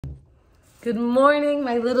Good morning,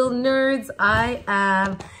 my little nerds. I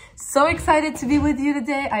am so excited to be with you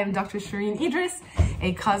today. I am Dr. Shereene Idriss,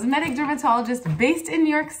 a cosmetic dermatologist based in New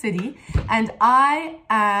York City, and I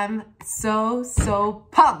am so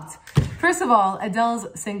pumped. First of all, Adele's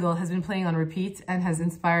single has been playing on repeat and has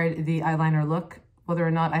inspired the eyeliner look. Whether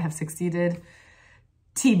or not I have succeeded,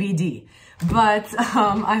 TBD. But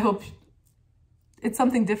I hope it's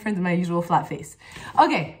something different than my usual flat face.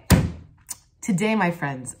 Okay. Today, my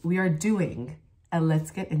friends, we are doing a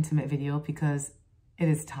Let's Get Intimate video because it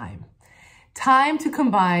is time. Time to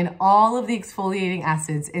combine all of the exfoliating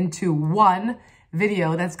acids into one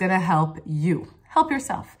video that's gonna help you, help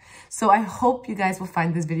yourself. So I hope you guys will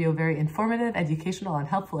find this video very informative, educational, and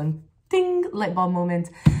helpful, and ding, light bulb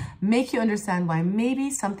moment, make you understand why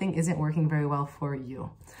maybe something isn't working very well for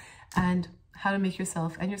you and how to make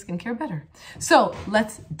yourself and your skincare better. So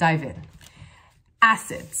let's dive in.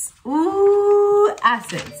 Acids. Ooh,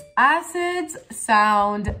 acids. Acids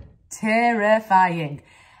sound terrifying.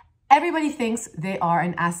 Everybody thinks they are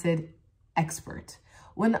an acid expert.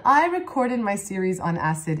 When I recorded my series on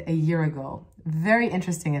acid a year ago, very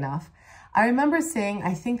interesting enough, I remember saying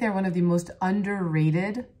I think they're one of the most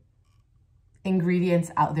underrated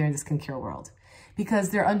ingredients out there in the skincare world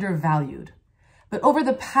because they're undervalued. But over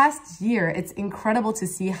the past year, it's incredible to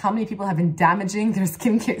see how many people have been damaging their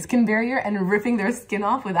skin barrier and ripping their skin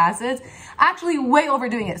off with acids, actually way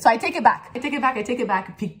overdoing it. So I take it back. I take it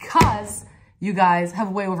back because you guys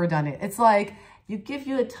have way overdone it. It's like you give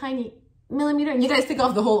you a tiny millimeter and you guys take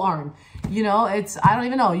off the whole arm. You know, I don't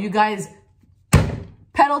even know. You guys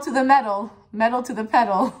pedal to the metal, metal to the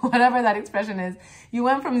pedal, whatever that expression is. You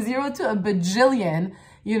went from 0 to a bajillion,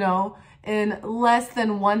 you know, in less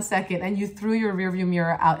than 1 second, and you threw your rearview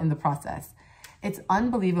mirror out in the process. It's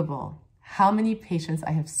unbelievable how many patients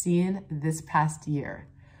I have seen this past year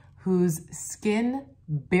whose skin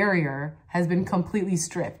barrier has been completely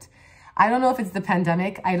stripped. I don't know if it's the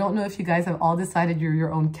pandemic. I don't know if you guys have all decided you're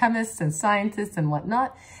your own chemists and scientists and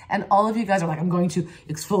whatnot, and all of you guys are like, I'm going to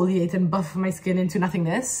exfoliate and buff my skin into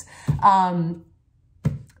nothingness.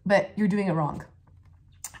 But you're doing it wrong.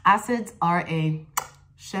 Acids are a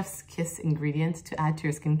chef's kiss ingredient to add to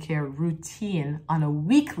your skincare routine on a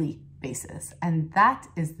weekly basis. And that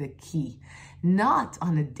is the key, not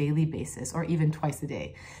on a daily basis or even twice a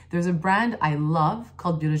day. There's a brand I love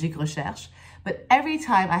called Biologique Recherche, but every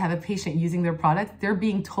time I have a patient using their product, they're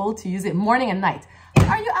being told to use it morning and night.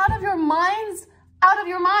 Are you out of your minds? Out of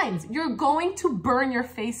your minds. You're going to burn your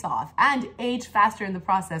face off and age faster in the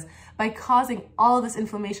process by causing all of this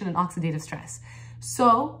inflammation and oxidative stress.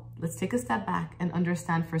 So let's take a step back and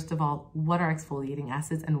understand, first of all, what are exfoliating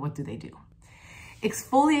acids and what do they do?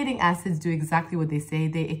 Exfoliating acids do exactly what they say,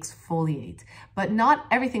 they exfoliate. But not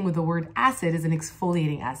everything with the word acid is an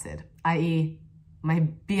exfoliating acid, i.e. my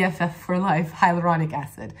BFF for life, hyaluronic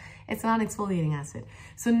acid. It's not an exfoliating acid.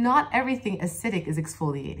 So not everything acidic is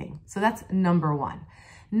exfoliating. So that's number one.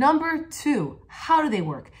 Number two, how do they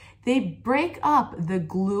work? They break up the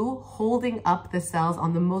glue holding up the cells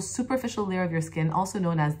on the most superficial layer of your skin, also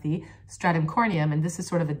known as the stratum corneum. And this is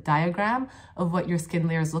sort of a diagram of what your skin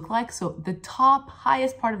layers look like. So the top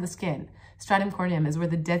highest part of the skin, stratum corneum, is where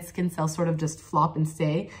the dead skin cells sort of just flop and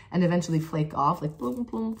stay and eventually flake off, like boom,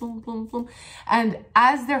 boom, boom, boom, boom. And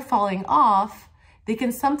as they're falling off, they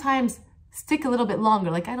can sometimes stick a little bit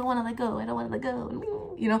longer. Like, I don't want to let go. I don't want to let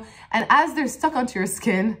go. You know, and as they're stuck onto your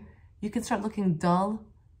skin, you can start looking dull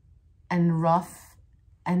and rough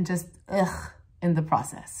and just ugh in the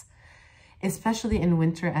process, especially in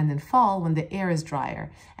winter and in fall when the air is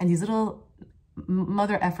drier and these little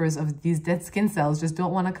mother effers of these dead skin cells just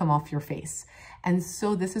don't want to come off your face. And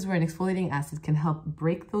so this is where an exfoliating acid can help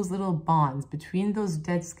break those little bonds between those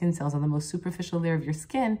dead skin cells on the most superficial layer of your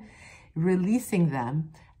skin, releasing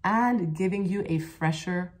them and giving you a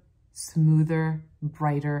fresher, smoother,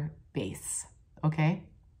 brighter base, okay?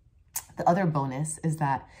 The other bonus is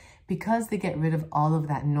that because they get rid of all of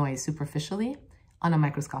that noise superficially on a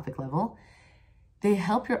microscopic level, they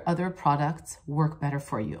help your other products work better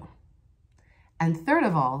for you. And third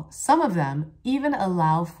of all, some of them even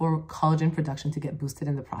allow for collagen production to get boosted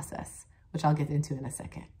in the process, which I'll get into in a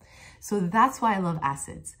second. So that's why I love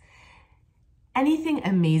acids. Anything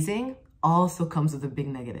amazing also comes with a big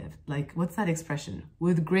negative. Like, what's that expression?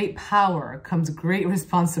 With great power comes great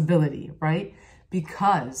responsibility, right?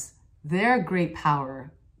 Because their great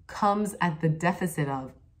power comes at the deficit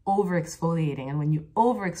of over-exfoliating. And when you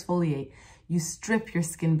over-exfoliate, you strip your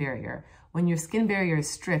skin barrier. When your skin barrier is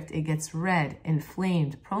stripped, it gets red,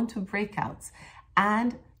 inflamed, prone to breakouts,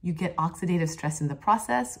 and you get oxidative stress in the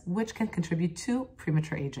process, which can contribute to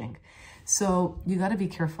premature aging. So you gotta be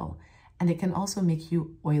careful. and it can also make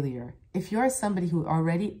you oilier. If you're somebody who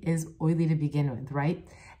already is oily to begin with, right?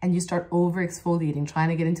 And you start over exfoliating, trying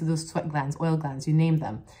to get into those sweat glands, oil glands, you name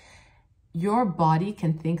them, your body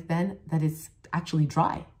can think then that it's actually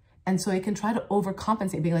dry. And so it can try to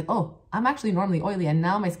overcompensate, being like, oh, I'm actually normally oily and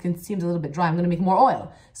now my skin seems a little bit dry. I'm going to make more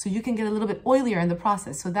oil. So you can get a little bit oilier in the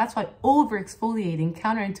process. So that's why over exfoliating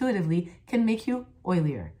counterintuitively can make you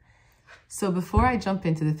oilier. So before I jump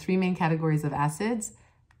into the 3 main categories of acids,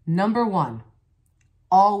 number 1,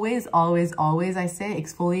 always, always, always, I say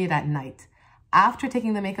exfoliate at night. After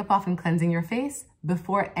taking the makeup off and cleansing your face,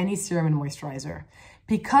 before any serum and moisturizer,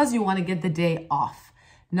 because you want to get the day off.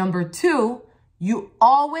 Number 2, you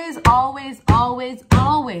always, always, always,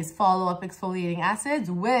 always follow up exfoliating acids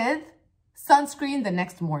with sunscreen the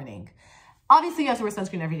next morning. Obviously, you have to wear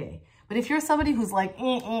sunscreen every day. But if you're somebody who's like,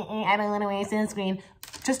 I don't want to wear sunscreen,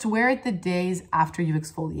 just wear it the days after you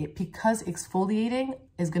exfoliate, because exfoliating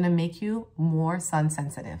is going to make you more sun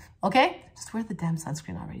sensitive. Okay? Just wear the damn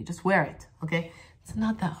sunscreen already. Just wear it. Okay? It's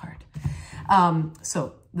not that hard.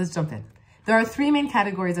 So let's jump in. There are 3 main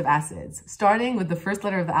categories of acids, starting with the first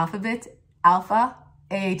letter of the alphabet, alpha,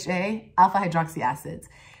 AHA, alpha-hydroxy acids.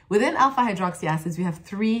 Within alpha-hydroxy acids, we have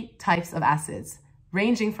 3 types of acids,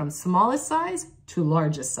 ranging from smallest size to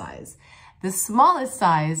largest size. The smallest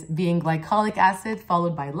size being glycolic acid,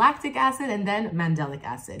 followed by lactic acid, and then mandelic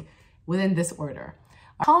acid, within this order.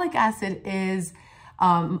 Glycolic acid is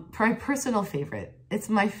my personal favorite. It's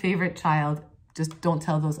my favorite child. Just don't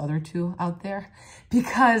tell those other 2 out there,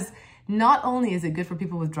 because not only is it good for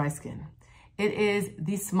people with dry skin, it is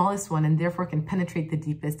the smallest one and therefore can penetrate the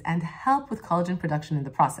deepest and help with collagen production in the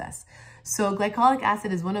process. So glycolic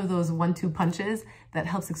acid is one of those 1-2 punches that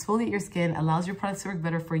helps exfoliate your skin, allows your products to work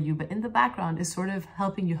better for you, but in the background is sort of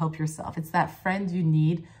helping you help yourself. It's that friend you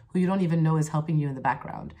need who you don't even know is helping you in the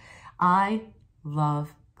background. I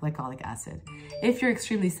love glycolic acid. If you're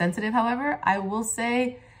extremely sensitive, however, I will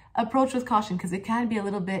say approach with caution, because it can be a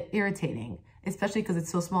little bit irritating, especially because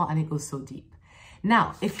it's so small and it goes so deep.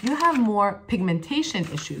 Now, if you have more pigmentation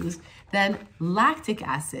issues, then lactic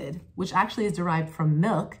acid, which actually is derived from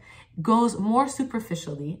milk, goes more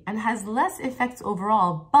superficially and has less effects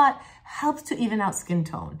overall, but helps to even out skin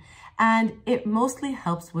tone. And it mostly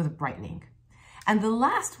helps with brightening. And the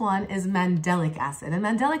last one is mandelic acid. And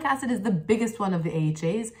mandelic acid is the biggest one of the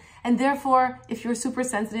AHAs. And therefore, if you're super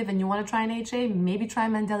sensitive and you want to try an AHA, maybe try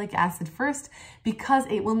mandelic acid first, because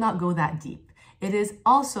it will not go that deep. It is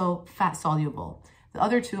also fat soluble. The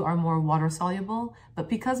other 2 are more water soluble, but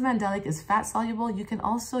because mandelic is fat soluble, you can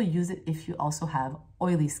also use it if you also have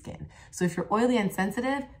oily skin. So if you're oily and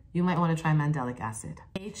sensitive, you might want to try mandelic acid.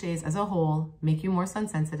 AHAs as a whole make you more sun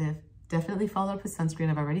sensitive. Definitely follow up with sunscreen.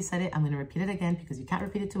 I've already said it. I'm going to repeat it again because you can't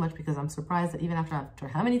repeat it too much, because I'm surprised that even after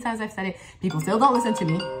how many times I've said it, people still don't listen to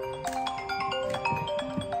me.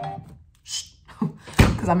 Shh.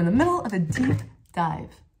 Because I'm in the middle of a deep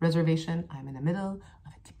dive. Reservation, I'm in the middle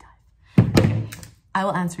of a deep dive. Okay. I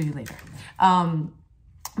will answer you later.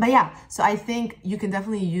 But yeah, so I think you can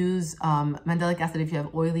definitely use mandelic acid if you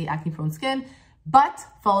have oily, acne-prone skin, but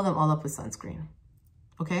follow them all up with sunscreen.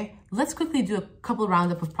 Okay, let's quickly do a couple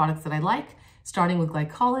roundup of products that I like, starting with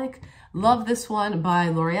glycolic. Love this one by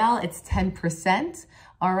L'Oreal. It's 10%.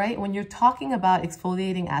 All right, when you're talking about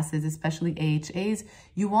exfoliating acids, especially AHAs,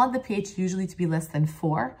 you want the pH usually to be less than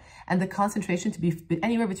 4 and the concentration to be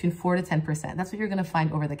anywhere between 4 to 10%. That's what you're going to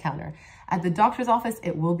find over the counter. At the doctor's office,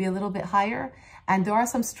 it will be a little bit higher. And there are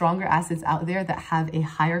some stronger acids out there that have a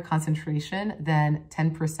higher concentration than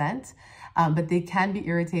 10%, but they can be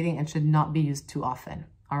irritating and should not be used too often.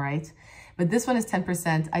 All right. But this one is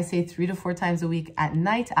 10%. I say 3 to 4 times a week at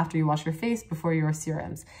night after you wash your face before your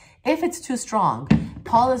serums. If it's too strong,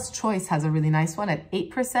 Paula's Choice has a really nice one at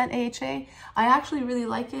 8% AHA. I actually really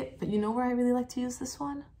like it, but you know where I really like to use this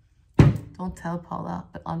one? Don't tell Paula,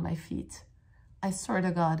 but on my feet. I swear to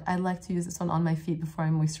God, I like to use this one on my feet before I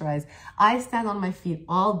moisturize. I stand on my feet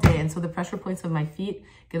all day, and so the pressure points of my feet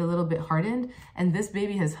get a little bit hardened, and this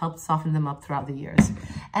baby has helped soften them up throughout the years.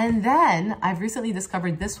 And then I've recently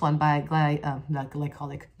discovered this one by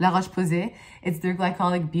La Roche-Posay. It's their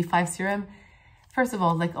glycolic B5 serum. First of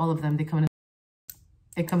all, like all of them, they come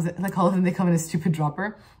in a stupid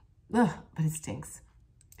dropper. Ugh, but it stinks.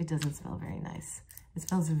 It doesn't smell very nice. It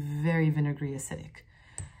smells very vinegary acidic.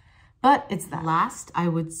 But it's that. Last, I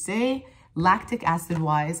would say, lactic acid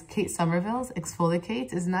wise, Kate Somerville's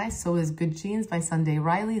Exfoliate is nice. So is Good Genes by Sunday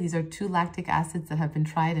Riley. These are 2 lactic acids that have been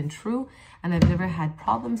tried and true, and I've never had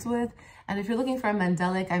problems with. And if you're looking for a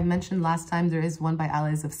mandelic, I've mentioned last time there is one by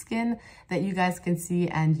Allies of Skin that you guys can see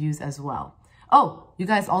and use as well. Oh, you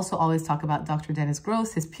guys also always talk about Dr. Dennis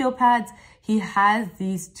Gross, his peel pads. He has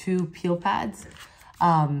these two peel pads,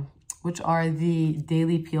 which are the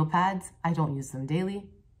daily peel pads. I don't use them daily,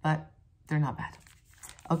 but they're not bad.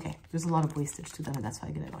 Okay, there's a lot of wastage to them, and that's why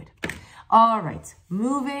I get annoyed. All right,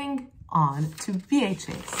 moving on to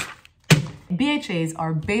BHAs. BHAs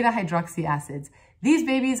are beta-hydroxy acids. These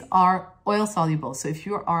babies are oil soluble. So if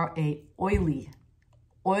you are a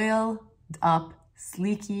oiled up,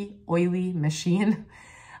 sleeky, oily machine,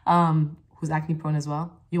 who's acne prone as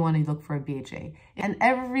well, you want to look for a BHA. And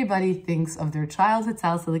everybody thinks of their childhood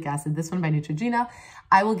salicylic acid, this one by Neutrogena.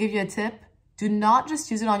 I will give you a tip. Do not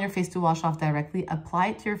just use it on your face to wash off directly. Apply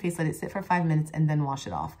it to your face, let it sit for 5 minutes, and then wash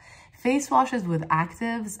it off. Face washes with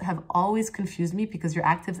actives have always confused me because your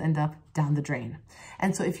actives end up down the drain.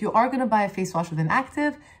 And so if you are going to buy a face wash with an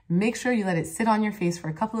active, make sure you let it sit on your face for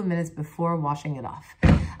a couple of minutes before washing it off.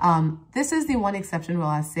 This is the one exception where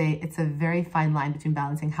I say it's a very fine line between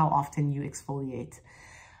balancing how often you exfoliate.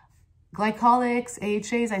 Glycolics,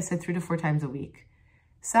 AHAs, I said 3 to 4 times a week.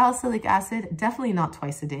 Salicylic acid, definitely not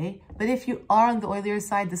twice a day. But if you are on the oilier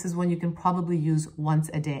side, this is one you can probably use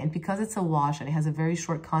once a day. And because it's a wash and it has a very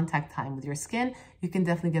short contact time with your skin, you can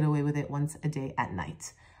definitely get away with it once a day at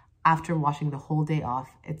night, after washing the whole day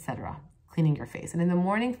off, etc. Cleaning your face. And in the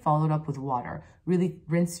morning, follow it up with water. Really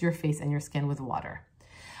rinse your face and your skin with water.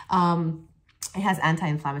 It has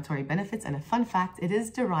anti-inflammatory benefits, and a fun fact, it is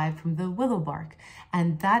derived from the willow bark,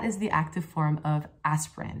 and that is the active form of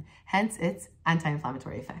aspirin, hence its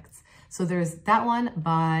anti-inflammatory effects. So there's that one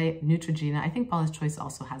by Neutrogena. I think Paula's Choice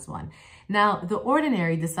also has one. Now, The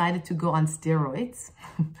Ordinary decided to go on steroids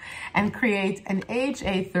and create an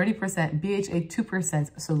AHA 30%, BHA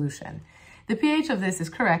 2% solution. The pH of this is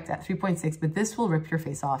correct at 3.6, but this will rip your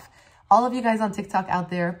face off. All of you guys on TikTok out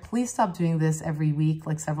there, please stop doing this every week,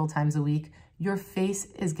 like several times a week. Your face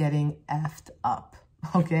is getting effed up,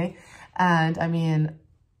 okay? And I mean,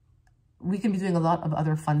 we can be doing a lot of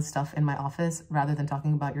other fun stuff in my office rather than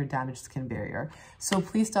talking about your damaged skin barrier. So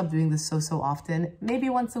please stop doing this so often. Maybe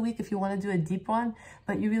once a week if you want to do a deep one,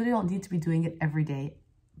 but you really don't need to be doing it every day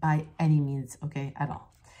by any means, okay, at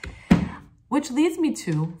all. Which leads me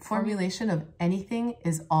to formulation of anything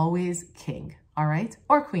is always king. All right,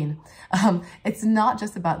 or queen. It's not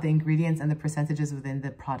just about the ingredients and the percentages within the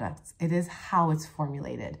products. It is how it's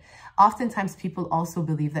formulated. Oftentimes people also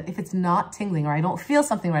believe that if it's not tingling or I don't feel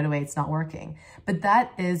something right away, it's not working. But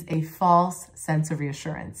that is a false sense of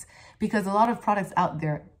reassurance because a lot of products out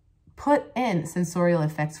there put in sensorial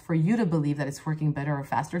effects for you to believe that it's working better or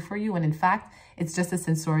faster for you, when in fact, it's just a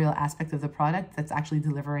sensorial aspect of the product that's actually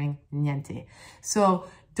delivering niente. So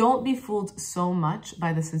don't be fooled so much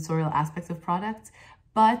by the sensorial aspects of products,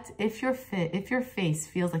 but if your face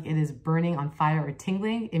feels like it is burning on fire or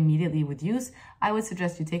tingling immediately with use, I would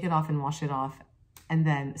suggest you take it off and wash it off and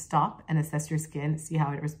then stop and assess your skin, see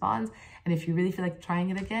how it responds. And if you really feel like trying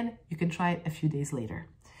it again, you can try it a few days later.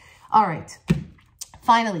 All right,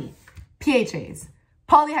 finally, PHAs,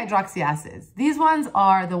 polyhydroxy acids. These ones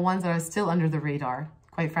are the ones that are still under the radar,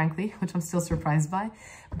 quite frankly, which I'm still surprised by,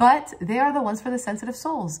 but they are the ones for the sensitive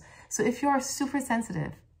souls. So if you are super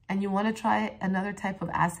sensitive and you want to try another type of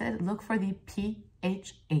acid, look for the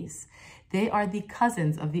PHAs. They are the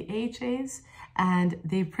cousins of the AHAs and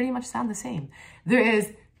they pretty much sound the same. There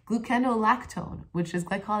is glucanolactone, which is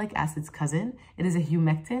glycolic acid's cousin. It is a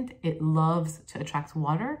humectant. It loves to attract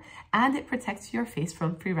water and it protects your face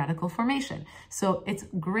from free radical formation. So it's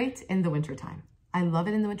great in the wintertime. I love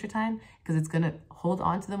it in the wintertime because it's going to hold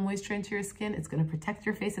on to the moisture into your skin. It's going to protect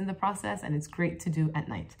your face in the process, and it's great to do at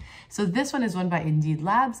night. So this one is one by Indeed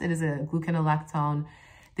Labs. It is a glucanolactone.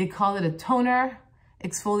 They call it a toner.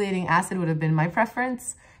 Exfoliating acid would have been my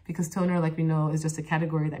preference because toner, like we know, is just a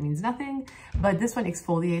category that means nothing. But this one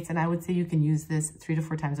exfoliates, and I would say you can use this 3 to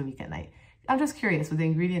 4 times a week at night. I'm just curious what the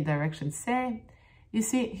ingredient directions say. You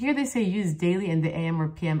see, here they say use daily in the AM or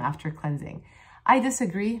PM after cleansing. I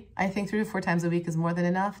disagree. I think 3 to 4 times a week is more than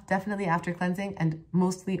enough, definitely after cleansing and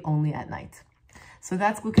mostly only at night. So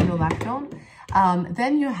that's glucanolactone.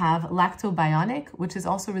 Then you have lactobionic, which is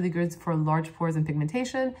also really good for large pores and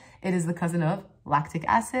pigmentation. It is the cousin of lactic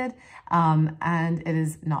acid, and it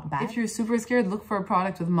is not bad. If you're super scared, look for a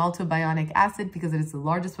product with maltobionic acid because it is the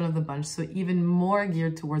largest one of the bunch, so even more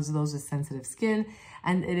geared towards those with sensitive skin,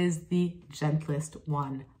 and it is the gentlest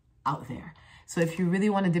one out there. So if you really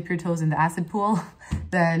want to dip your toes in the acid pool,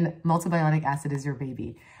 then maltobionic acid is your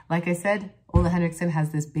baby. Like I said, Ole Henriksen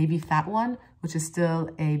has this baby fat one, which is still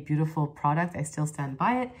a beautiful product. I still stand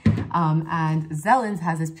by it. And Zellens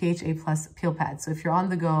has this PHA plus peel pad. So if you're on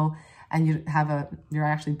the go and you're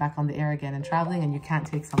actually back on the air again and traveling and you can't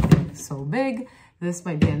take something so big, this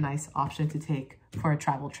might be a nice option to take for a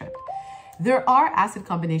travel trip. There are acid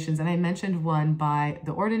combinations, and I mentioned one by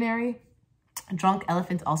The Ordinary. Drunk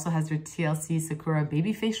Elephant also has their TLC Sakura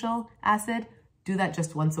Baby Facial Acid. Do that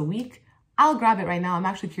just once a week. I'll grab it right now. I'm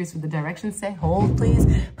actually curious what the directions say. Hold, please.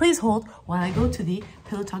 Please hold while I go to the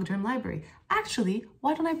Pillow Talk Derm Library. Actually,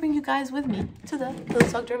 why don't I bring you guys with me to the Pillow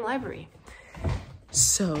Talk Derm Library?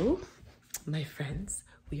 So, my friends,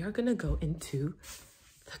 we are going to go into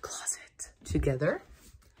the closet together.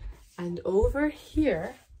 And over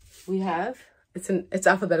here, we have, it's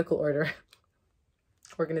alphabetical order.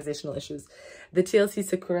 Organizational issues. The TLC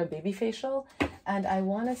Sakura Baby Facial. And I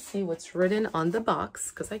want to see what's written on the box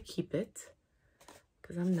because I keep it.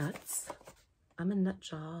 Because I'm nuts. I'm a nut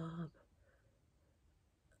job.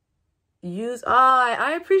 Use,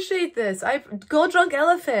 I appreciate this. Go Drunk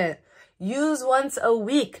Elephant. Use once a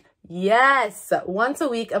week. Yes, once a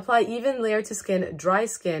week. Apply even layer to skin, dry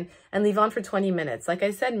skin, and leave on for 20 minutes. Like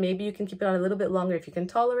I said, maybe you can keep it on a little bit longer if you can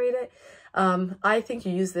tolerate it. I think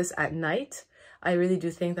you use this at night. I really do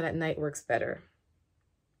think that at night works better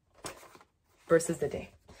versus the day.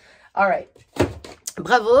 All right.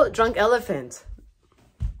 Bravo, Drunk Elephant.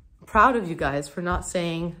 Proud of you guys for not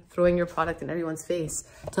saying, throwing your product in everyone's face,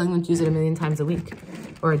 telling them to use it 1,000,000 times a week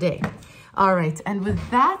or a day. All right. And with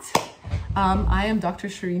that, I am Dr.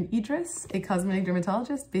 Shereene Idriss, a cosmetic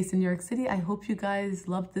dermatologist based in New York City. I hope you guys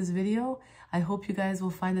loved this video. I hope you guys will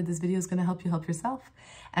find that this video is going to help you help yourself.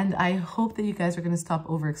 And I hope that you guys are going to stop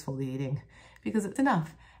over exfoliating because it's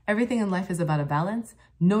enough. Everything in life is about a balance.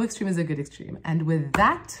 No extreme is a good extreme. And with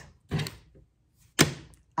that,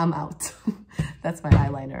 I'm out. That's my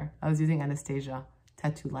eyeliner. I was using Anastasia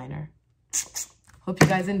tattoo liner. Hope you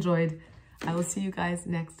guys enjoyed. I will see you guys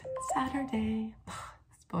next Saturday.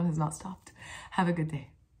 This phone has not stopped. Have a good day.